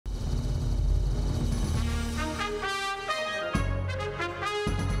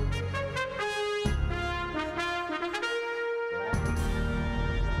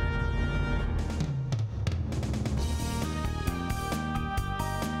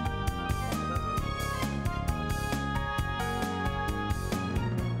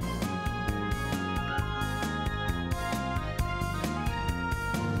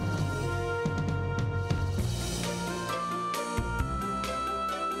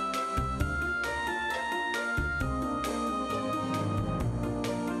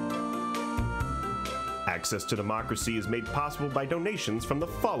Access to Democracy is made possible by donations from the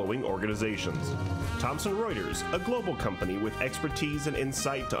following organizations. Thomson Reuters, a global company with expertise and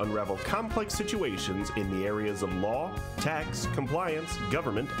insight to unravel complex situations in the areas of law, tax, compliance,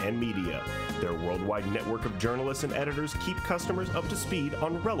 government, and media. Their worldwide network of journalists and editors keep customers up to speed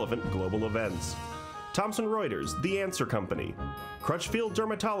on relevant global events. Thomson Reuters, The Answer Company. Crutchfield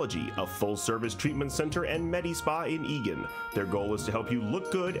Dermatology, a full-service treatment center and Medi-Spa in Eagan. Their goal is to help you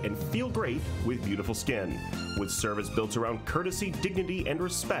look good and feel great with beautiful skin. With service built around courtesy, dignity, and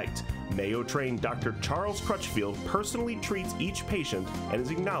respect, Mayo-trained Dr. Charles Crutchfield personally treats each patient and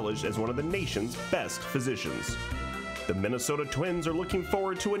is acknowledged as one of the nation's best physicians. The Minnesota Twins are looking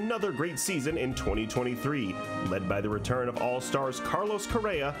forward to another great season in 2023, led by the return of All-Stars Carlos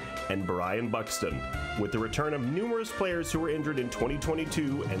Correa and Brian Buxton. With the return of numerous players who were injured in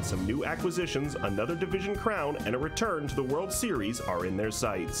 2022 and some new acquisitions, another division crown and a return to the World Series are in their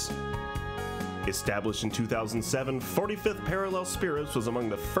sights. Established in 2007, 45th Parallel Spirits was among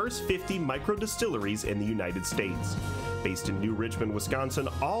the first 50 micro-distilleries in the United States. Based in New Richmond, Wisconsin,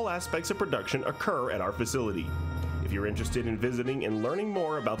 all aspects of production occur at our facility. If you're interested in visiting and learning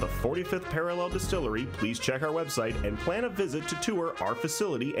more about the 45th Parallel Distillery, please check our website and plan a visit to tour our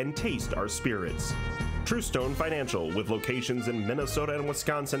facility and taste our spirits. Truestone Financial, with locations in Minnesota and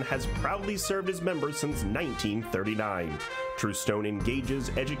Wisconsin, has proudly served its members since 1939. Truestone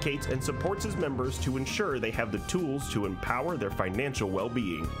engages, educates, and supports its members to ensure they have the tools to empower their financial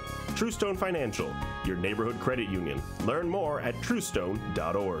well-being. Truestone Financial, your neighborhood credit union. Learn more at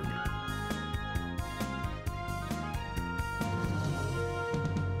truestone.org.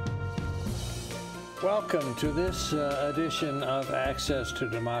 Welcome to this edition of Access to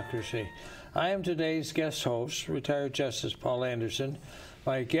Democracy. I am today's guest host, retired Justice Paul Anderson.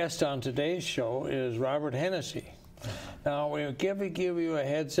 My guest on today's show is Robert Hennessey. Now, we'll give you a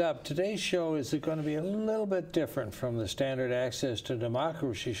heads up. Today's show is going to be a little bit different from the standard Access to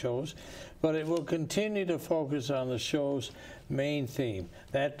Democracy shows, but it will continue to focus on the show's main theme,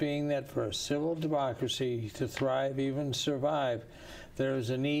 that being that for a civil democracy to thrive, even survive, there is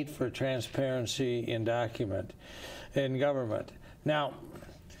a need for transparency in government. Now,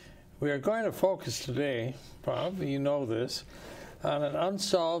 we are going to focus today, Bob, you know this, on an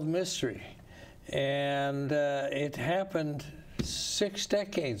unsolved mystery. And it happened 6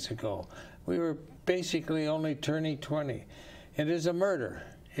 decades ago. We were basically only turning 20. It is a murder.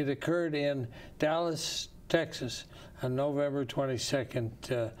 It occurred in Dallas, Texas on November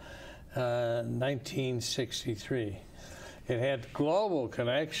 22nd, 1963. It had global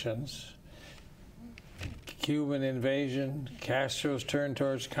connections: Cuban invasion, Castro's turn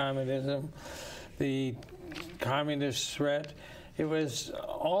towards communism, the communist threat. It was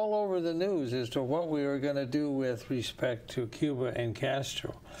all over the news as to what we were going to do with respect to Cuba and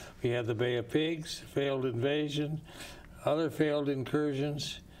Castro. We had the Bay of Pigs, failed invasion, other failed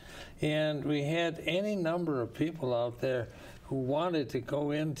incursions, and we had any number of people out there who wanted to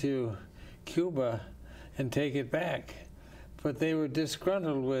go into Cuba and take it back. But they were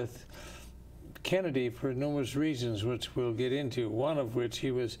disgruntled with Kennedy for numerous reasons, which we'll get into, one of which he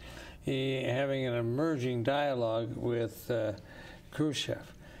was having an emerging dialogue with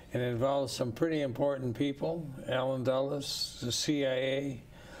Khrushchev. It involves some pretty important people, Allen Dulles, the CIA,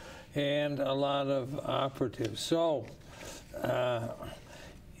 and a lot of operatives. So,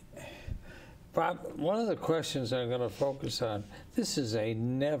 Bob, one of the questions I'm going to focus on, this is a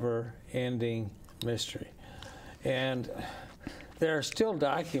never-ending mystery. And there are still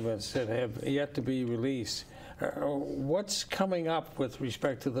documents that have yet to be released. What's coming up with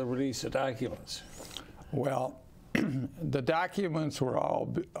respect to the release of documents? Well, the documents were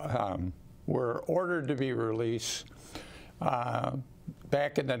all were ordered to be released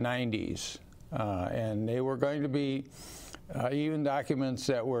back in the 90s, and they were going to be even documents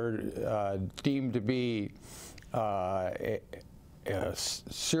that were deemed to be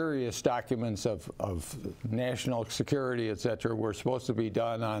serious documents of national security, etc., were supposed to be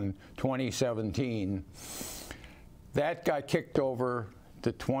done on 2017. That got kicked over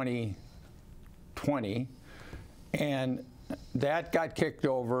to 2020, and that got kicked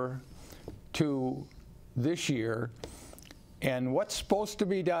over to this year. And what's supposed to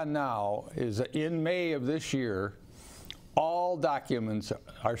be done now is in May of this year, all documents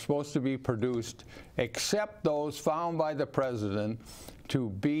are supposed to be produced except those found by the president to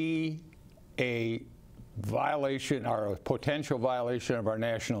be a violation or a potential violation of our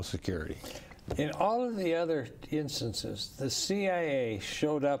national security. In all of the other instances, the CIA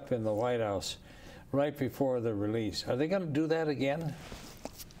showed up in the White House right before the release. Are they going to do that again?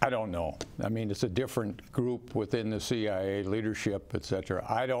 I don't know. I mean, it's a different group within the CIA leadership, etc.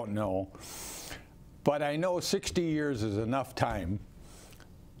 I don't know. But I know 60 years is enough time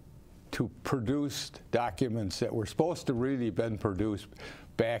to produce documents that were supposed to really been produced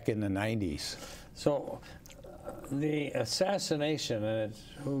back in the 90s. So the assassination, and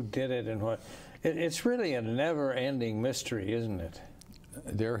who did it and what, it's really a never-ending mystery, isn't it?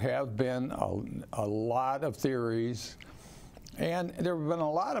 There have been a lot of theories, and there have been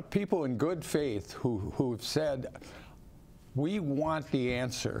a lot of people in good faith who've said, we want the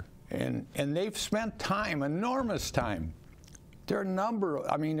answer. And they've spent time, enormous time. There are a number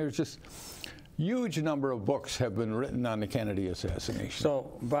of, I mean, there's just huge number of books have been written on the Kennedy assassination.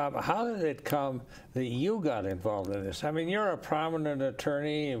 So, Bob, how did it come that you got involved in this? I mean, you're a prominent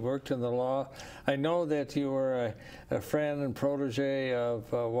attorney, you worked in the law. I know that you were a friend and protege of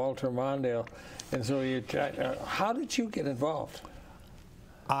Walter Mondale, and so you, how did you get involved?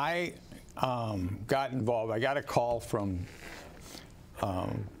 I got involved. I got a call from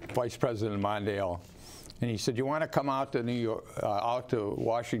Vice President Mondale, and he said, "You want to come out to New York, out to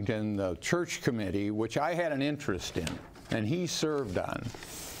Washington, the church committee, which I had an interest in, and he served on."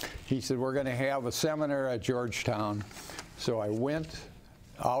 He said, "We're going to have a seminar at Georgetown." So I went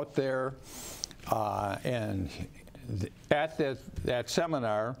out there, and at that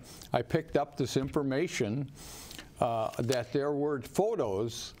seminar, I picked up this information that there were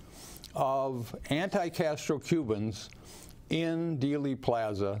photos of anti-Castro Cubans in Dealey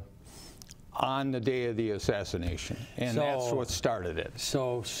Plaza on the day of the assassination, and that's what started it.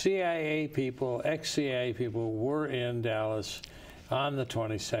 So CIA people, ex-CIA people were in Dallas on the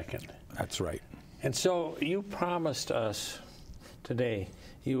 22nd. That's right. And so you promised us today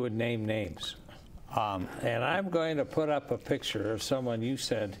you would name names. And I'm going to put up a picture of someone you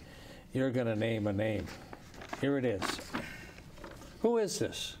said you're going to name a name. Here it is. Who is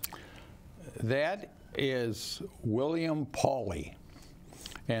this? That is William Pauley.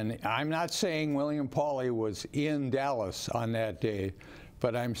 And I'm not saying William Pauley was in Dallas on that day,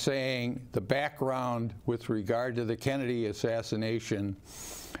 but I'm saying the background with regard to the Kennedy assassination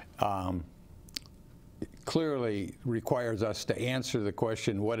clearly requires us to answer the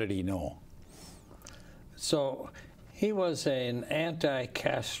question, what did he know? So he was an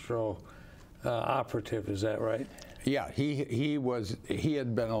anti-Castro operative, is that right? Yeah, he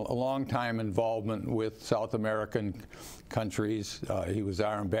had been a long time involvement with South American countries. He was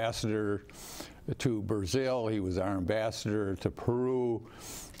our ambassador to Brazil. He was our ambassador to Peru.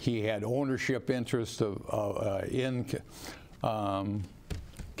 He had ownership interest in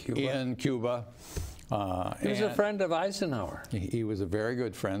Cuba. He was a friend of Eisenhower. He was a very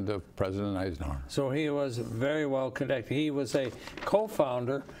good friend of President Eisenhower. So he was very well connected. He was a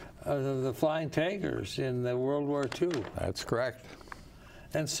co-founder of the Flying Tigers in the World War II. That's correct.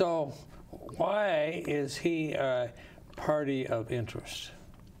 And so why is he a party of interest?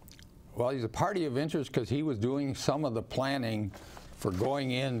 Well, he's a party of interest because he was doing some of the planning for going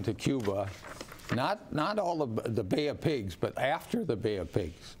into Cuba, not all of the Bay of Pigs, but after the Bay of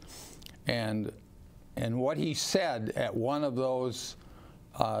Pigs. And what he said at one of those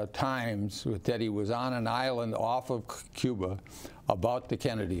times that he was on an island off of Cuba about the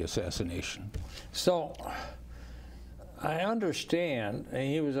Kennedy assassination. So I understand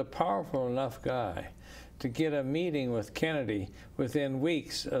he was a powerful enough guy to get a meeting with Kennedy within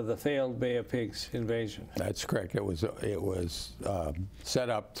weeks of the failed Bay of Pigs invasion. That's correct. It was set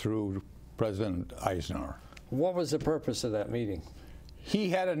up through President Eisenhower. What was the purpose of that meeting? He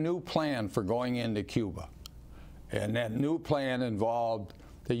had a new plan for going into Cuba, and that new plan involved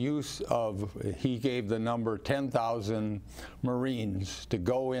the use of, he gave the number 10,000 Marines to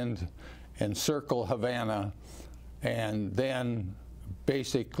go in and circle Havana and then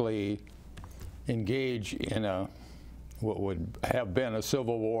basically engage in what would have been a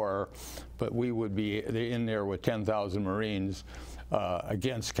civil war, but we would be in there with 10,000 Marines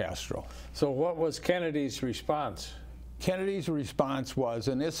against Castro. So what was Kennedy's response? Kennedy's response was,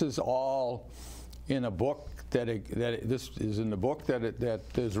 and this is all in a book this is in the book that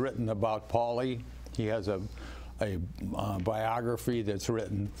is written about Pauley. He has a biography that's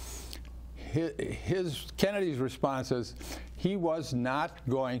written. Kennedy's response is he was not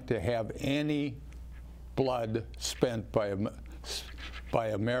going to have any blood spent by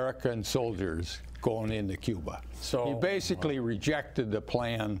American soldiers going into Cuba. So he basically rejected the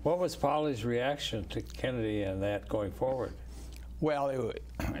plan. What was Pauley's reaction to Kennedy and that going forward? Well,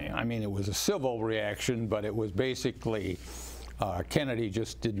 I mean, it was a civil reaction, but it was basically Kennedy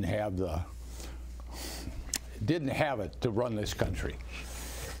just didn't have it to run this country.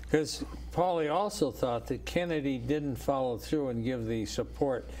 Because Pauley also thought that Kennedy didn't follow through and give the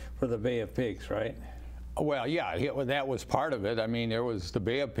support for the Bay of Pigs, right? Well, yeah, that was part of it. I mean, there was the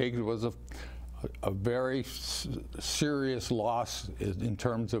Bay of Pigs was a very serious loss in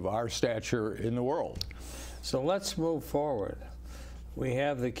terms of our stature in the world. So let's move forward. We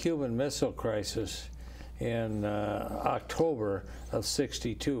have the Cuban Missile Crisis in October of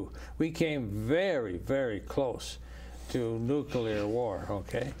 '62. We came very, very close to nuclear war,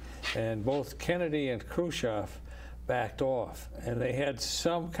 okay? And both Kennedy and Khrushchev backed off, and they had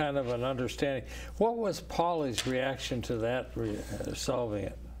some kind of an understanding. What was Pauley's reaction to that, solving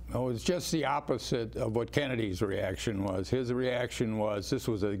it? It was just the opposite of what Kennedy's reaction was. His reaction was this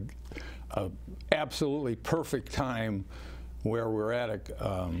was a absolutely perfect time where we're at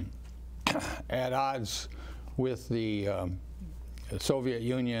odds with the Soviet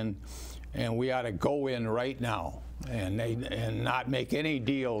Union, and we ought to go in right now and not make any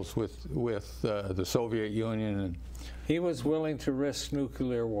deals with the Soviet Union. He was willing to risk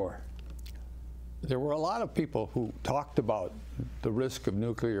nuclear war. There were a lot of people who talked about the risk of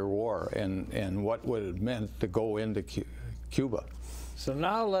nuclear war and what would it meant to go into Cuba. So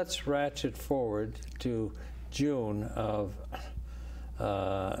now let's ratchet forward to June of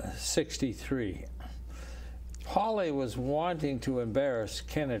 '63. Pauley was wanting to embarrass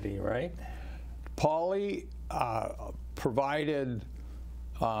Kennedy, right? Pauley provided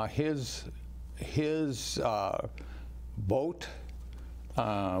his boat,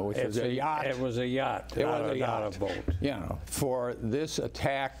 which was a yacht. It was a yacht. It was a yacht. Not a boat. You know, for this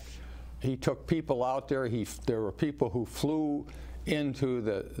attack, he took people out there. There were people who flew into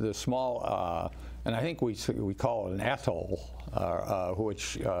the small, and I think we call it an atoll,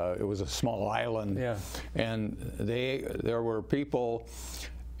 which it was a small island. Yeah. And there were people,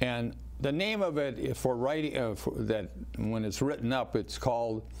 and the name of it, for writing, that when it's written up, it's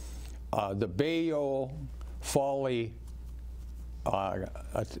called the Bayo Folly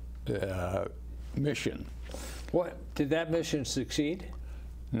mission. What, did that mission succeed?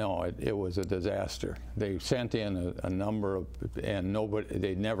 No, it was a disaster. They sent in a number of, and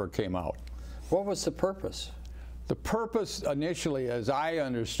they never came out. What was the purpose? The purpose initially, as I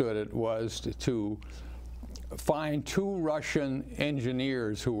understood it, was to find 2 Russian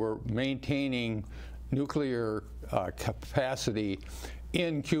engineers who were maintaining nuclear capacity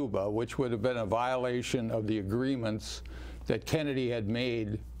in Cuba, which would have been a violation of the agreements that Kennedy had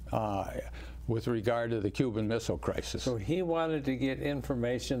made with regard to the Cuban Missile Crisis. So he wanted to get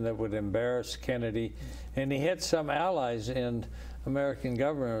information that would embarrass Kennedy, and he had some allies in American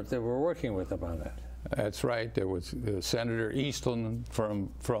government that were working with him on that. That's right. There was Senator Eastland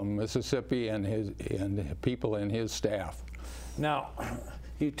from Mississippi and people in his staff. Now,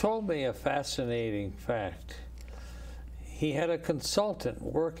 you told me a fascinating fact. He had a consultant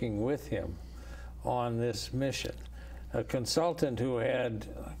working with him on this mission, a consultant who had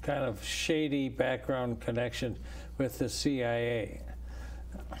a kind of shady background connection with the CIA.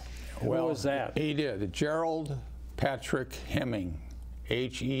 Who was that? He did. Gerald Patrick Hemming,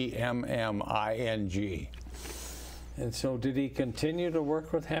 Hemming. And so did he continue to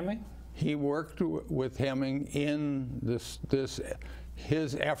work with Hemming? He worked with Hemming in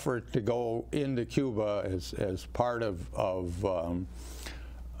his effort to go into Cuba as part of the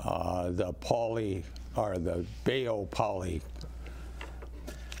Pauley, or the Bayo Pauley.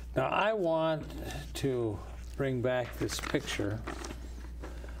 Now I want to bring back this picture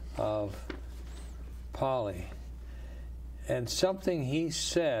of Pauley and something he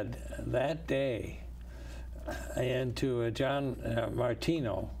said that day and to John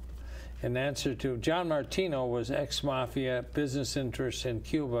Martino. In answer to, John Martino was ex-mafia, business interests in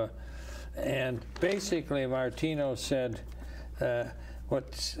Cuba, and basically Martino said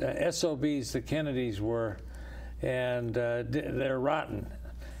what SOBs the Kennedys were, and they're rotten.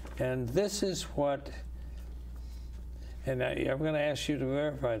 And this is what, and I'm going to ask you to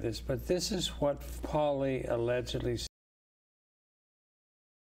verify this, but this is what Pauley allegedly said.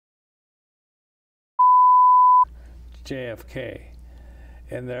 JFK.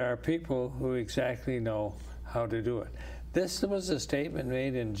 And there are people who exactly know how to do it. This was a statement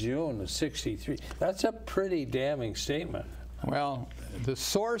made in June of '63. That's a pretty damning statement. Well, the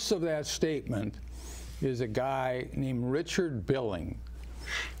source of that statement is a guy named Richard Billing.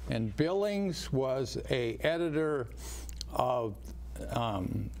 And Billings was an editor of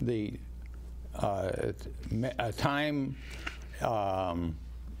the Time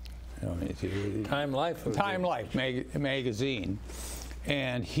Life magazine.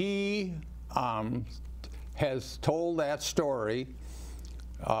 And he has told that story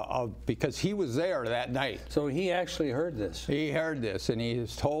because he was there that night. So he actually heard this? He heard this, and he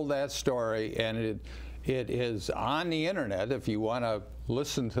has told that story, and it is on the internet if you want to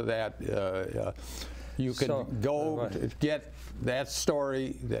listen to that. You can go get that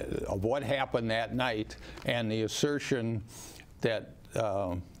story of what happened that night and the assertion that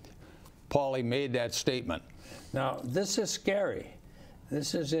Pauly made that statement. Now, this is scary.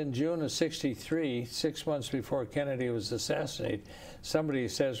 This is in June of '63, 6 months before Kennedy was assassinated. Somebody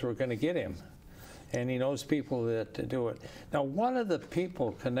says we're going to get him, and he knows people that do it. Now, one of the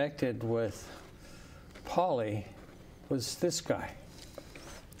people connected with Pauly was this guy.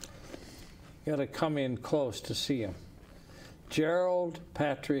 You got to come in close to see him. Gerald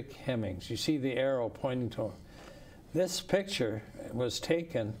Patrick Hemmings. You see the arrow pointing to him. This picture was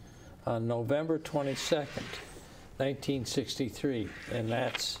taken on November 22nd, 1963, and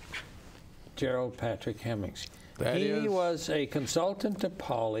that's Gerald Patrick Hemmings. He was a consultant to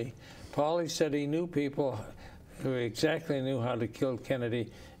Pauly. Pauly said he knew people who exactly knew how to kill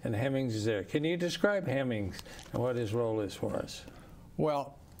Kennedy, and Hemmings is there. Can you describe Hemmings and what his role is for us?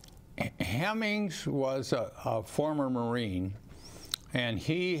 Well, Hemmings was a former Marine, and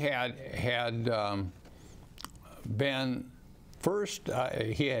he had been first.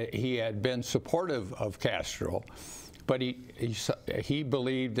 He had been supportive of Castro, but he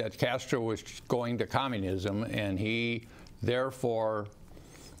believed that Castro was going to communism, and he therefore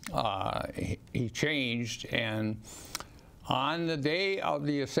he changed. And on the day of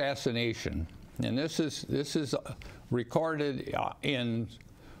the assassination, and this is recorded in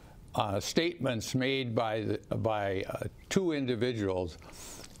statements made by two individuals.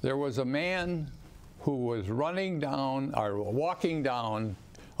 There was a man who was running down or walking down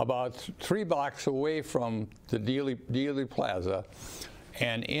about 3 blocks away from the Dealey Plaza,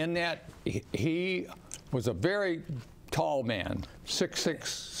 and in that he was a very tall man, 6'6",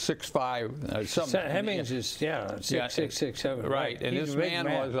 6'5", something. Hemmings is 6'6", 6'7". Right, and this man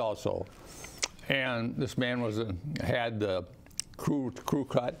was also, and this man had the crew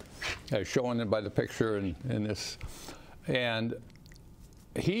cut, as shown by the picture in this, and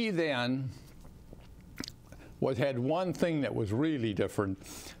he then had one thing that was really different.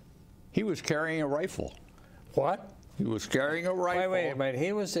 He was carrying a rifle. What? He was carrying a rifle. Wait a minute.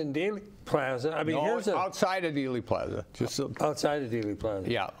 He was in Dealey Plaza. I mean, no, here's outside of Dealey Plaza. Just outside of Dealey Plaza.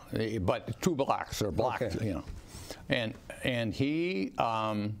 Yeah, but 2 blocks or blocks, okay. You know, and he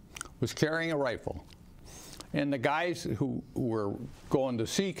was carrying a rifle. And the guys who were going to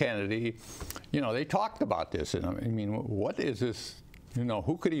see Kennedy, you know, they talked about this. And I mean, what is this? You know,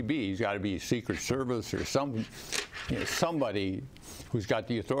 who could he be? He's got to be Secret Service or somebody who's got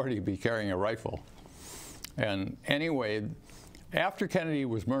the authority to be carrying a rifle. And anyway, after Kennedy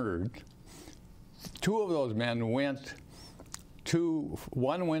was murdered, 2 of those men went to,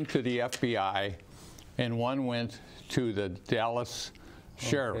 one went to the FBI and one went to the Dallas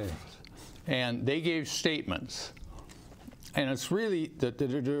sheriff. Okay. And they gave statements. And it's really,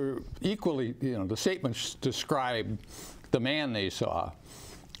 they're equally, you know, the statements describe the man they saw.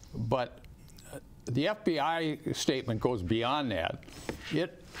 But the FBI statement goes beyond that.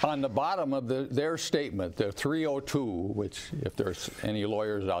 On the bottom of their statement, the 302, which if there's any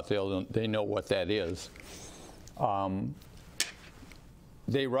lawyers out there, they know what that is.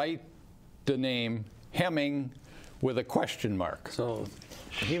 They write the name Hemming with a question mark. So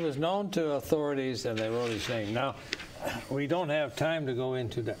he was known to authorities and they wrote his name. Now, we don't have time to go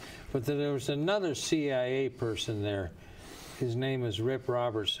into that, but there was another CIA person there. His name is Rip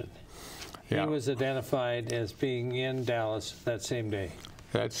Robertson. He was identified as being in Dallas that same day.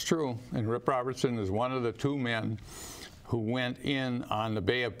 That's true. And Rip Robertson is one of the 2 men who went in on the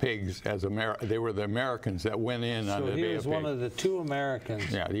Bay of Pigs as they were the Americans that went in on the Bay of Pigs. So he was one of the 2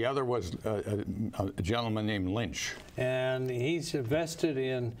 Americans. Yeah, the other was a gentleman named Lynch. And he's invested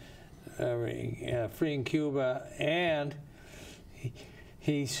in freeing Cuba, and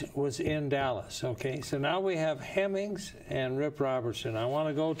he was in Dallas. Okay, so now we have Hemmings and Rip Robertson. I want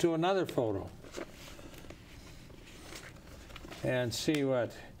to go to another photo and see who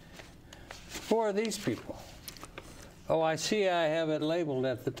are these people? Oh, I see I have it labeled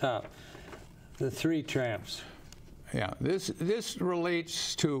at the top, the 3 tramps. Yeah, this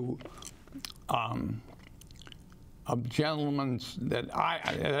relates to a gentleman that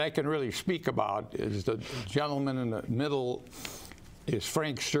I can really speak about. Is the gentleman in the middle is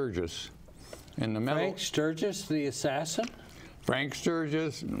Frank Sturgis. In the middle, Frank Sturgis, the assassin? Frank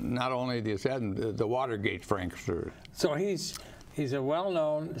Sturgis, not only the assassin, the Watergate Frank Sturgis. So he's a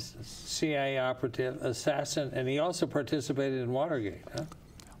well-known CIA operative, assassin, and he also participated in Watergate, huh?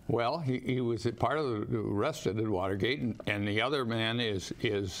 Well, he was part of the arrested at Watergate, and the other man is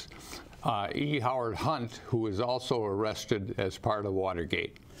E. Howard Hunt, who was also arrested as part of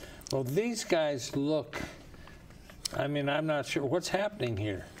Watergate. Well, these guys look, I mean, I'm not sure what's happening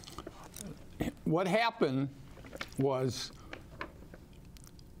here. what happened was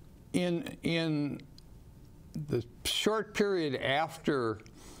in the short period after,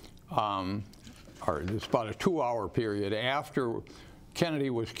 or it's about a 2-hour period after Kennedy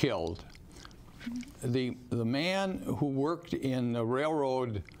was killed, the man who worked in the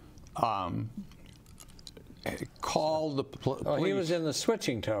railroad called the police. Oh, he was in the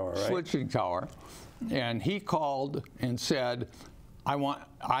switching tower, right? Switching tower, and he called and said,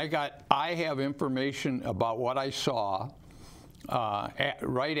 I have information about what I saw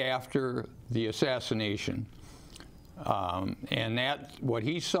right after the assassination, and what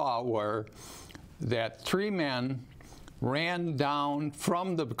he saw were that 3 men ran down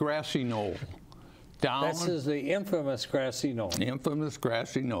from the grassy knoll. This is the infamous grassy knoll. The infamous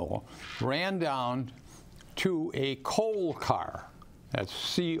grassy knoll. Ran down to a coal car. That's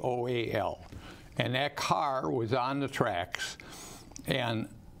C-O-A-L. And that car was on the tracks. And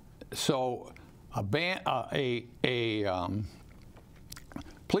so a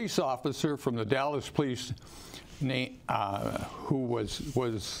police officer from the Dallas Police who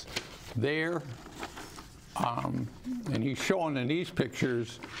was there, and he's shown in these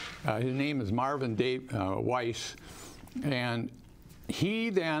pictures. His name is Marvin Weiss, and he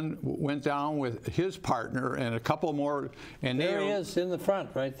then went down with his partner and a couple more. And there he is in the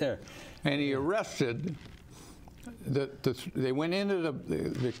front, right there. And he arrested. They went into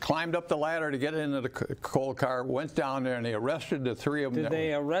they climbed up the ladder to get into the coal car, went down there, and they arrested the 3 of them. Did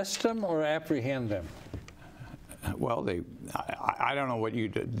they arrest them or apprehend them? Well, I don't know what you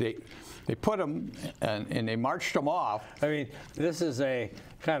did. They put them and they marched them off. I mean, this is a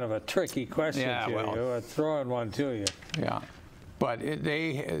kind of a tricky question to you, throwing one to you. Yeah, but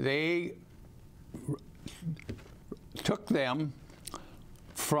they took them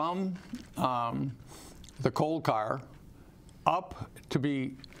from the coal car up to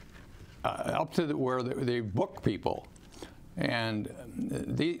where they book people, and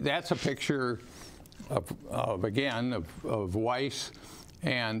that's a picture of Weiss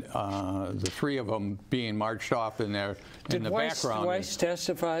and the 3 of them being marched off in there. In the background. Did Weiss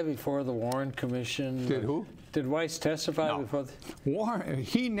testify before the Warren Commission? Did who? Did Weiss testify before?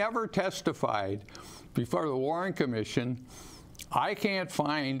 He never testified before the Warren Commission. I can't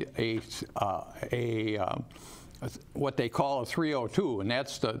find what they call a 302, and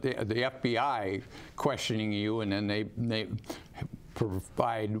that's the FBI questioning you, and then they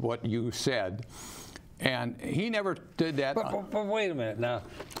provide what you said. And he never did that. But wait a minute now.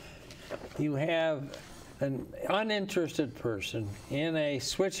 You have an uninterested person in a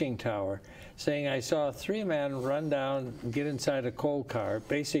switching tower saying, I saw 3 men run down and get inside a coal car,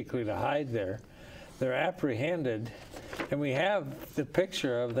 basically to hide there. They're apprehended, and we have the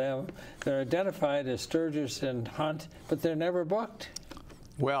picture of them. They're identified as Sturgis and Hunt, but they're never booked.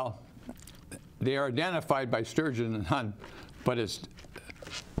 Well, they are identified by Sturgis and Hunt, but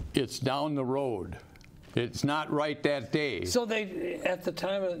it's down the road. It's not right that day. So at the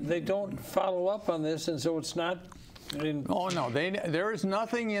time, they don't follow up on this, and so it's not. Oh no, there is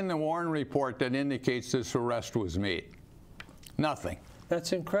nothing in the Warren report that indicates this arrest was made. Nothing.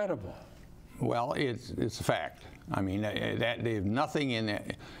 That's incredible. Well, it's a fact. I mean, they have nothing in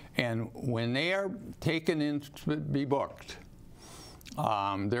it. And when they are taken in to be booked,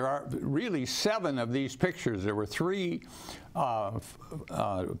 there are really 7 of these pictures. There were 3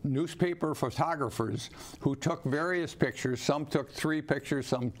 newspaper photographers who took various pictures. Some took 3 pictures,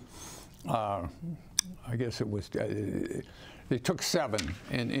 some, I guess it was, they took 7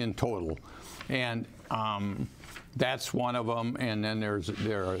 in total. And that's one of them, and then there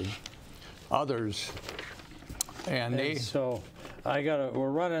are others. And so we're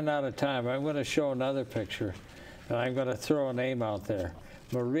running out of time. I'm going to show another picture, and I'm going to throw a name out there.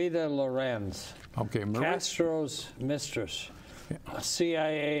 Marita Lorenz. Okay, Castro's mistress. A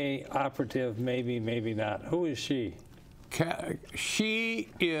CIA operative, maybe, maybe not. Who is she? She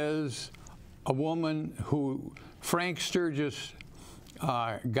is a woman who Frank Sturgis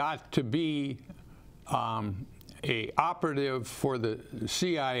got to be a operative for the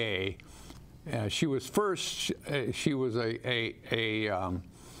CIA. She was first. She was had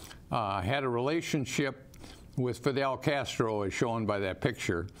a relationship with Fidel Castro, as shown by that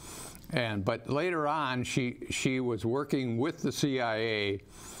picture, but later on she was working with the CIA,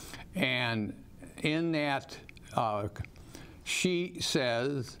 and in that she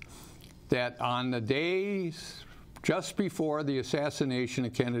says that on the days just before the assassination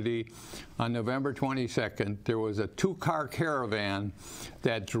of Kennedy on November 22nd, there was a 2-car caravan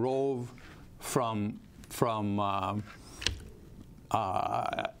that drove from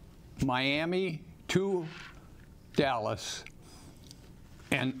Miami to Dallas,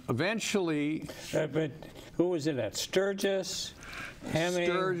 And eventually... But who was in that? Sturgis,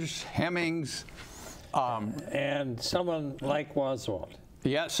 Hemmings. And someone like Oswald.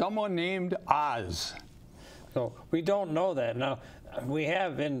 Yeah, someone named Oz. So we don't know that. Now, we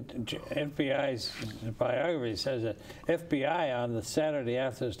have in FBI's biography says that FBI on the Saturday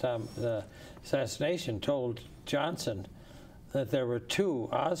after the assassination told Johnson that there were 2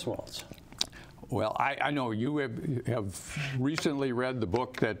 Oswalds. Well, I know you have recently read the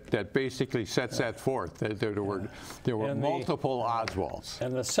book that basically sets that forth, that there were multiple Oswalds.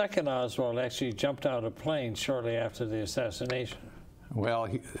 And the second Oswald actually jumped out of a plane shortly after the assassination. Well,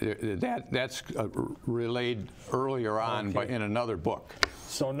 that's relayed earlier on in another book.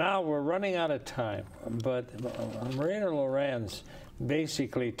 So now we're running out of time, but Marina Lorenz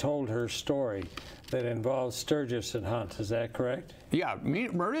basically told her story that involves Sturgis and Hunt. Is that correct? Yeah,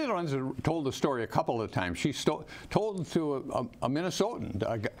 Marina Lorenz told the story a couple of times. She told it to a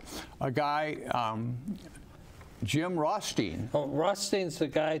Minnesotan, a guy, Jim Rothstein. Oh, Rothstein's the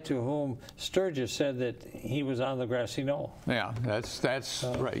guy to whom Sturgis said that he was on the grassy knoll. Yeah, that's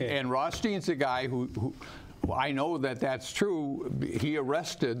right. And Rothstein's the guy who I know that's true. He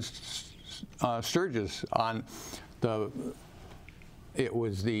arrested Sturgis on it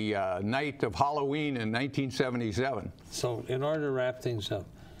was the night of Halloween in 1977. So in order to wrap things up,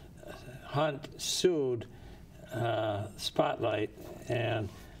 Hunt sued Spotlight and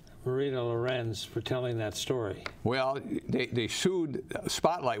Marina Lorenz for telling that story. Well, they sued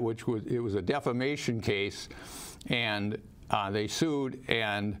Spotlight, which was a defamation case, and they sued,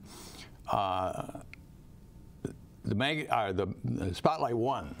 and the Spotlight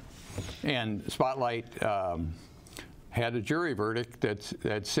won, and Spotlight had a jury verdict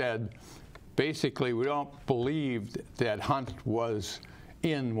that said, basically, we don't believe that Hunt was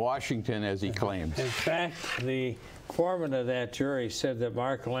in Washington as he claimed. In fact, the foreman of that jury said that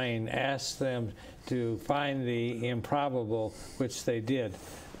Mark Lane asked them to find the improbable, which they did,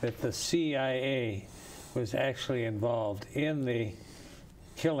 that the CIA was actually involved in the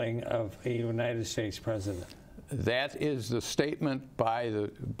killing of a United States president. That is the statement by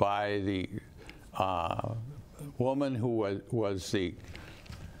the woman who was the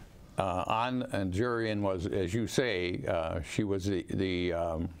on and jury and was, as you say, she was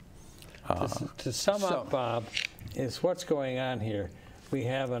the to sum up, Bob, is what's going on here. We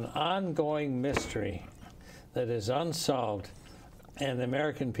have an ongoing mystery that is unsolved, and the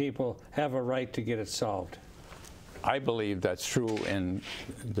American people have a right to get it solved. I believe that's true, and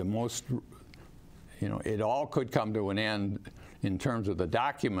the most, it all could come to an end in terms of the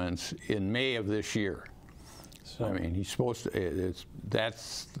documents in May of this year. So, I mean, he's supposed to,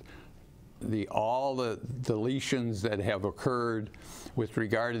 that's all the deletions that have occurred with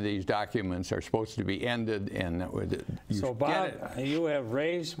regard to these documents are supposed to be ended, and so Bob, you have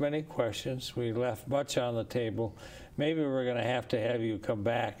raised many questions. We left much on the table. Maybe we're going to have you come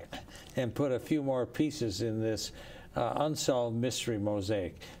back and put a few more pieces in this unsolved mystery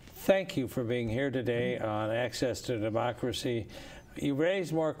mosaic. Thank you for being here today on Access to Democracy. You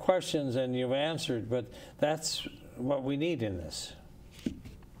raised more questions than you've answered, but that's what we need in this.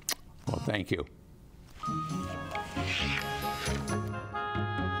 Well, thank you.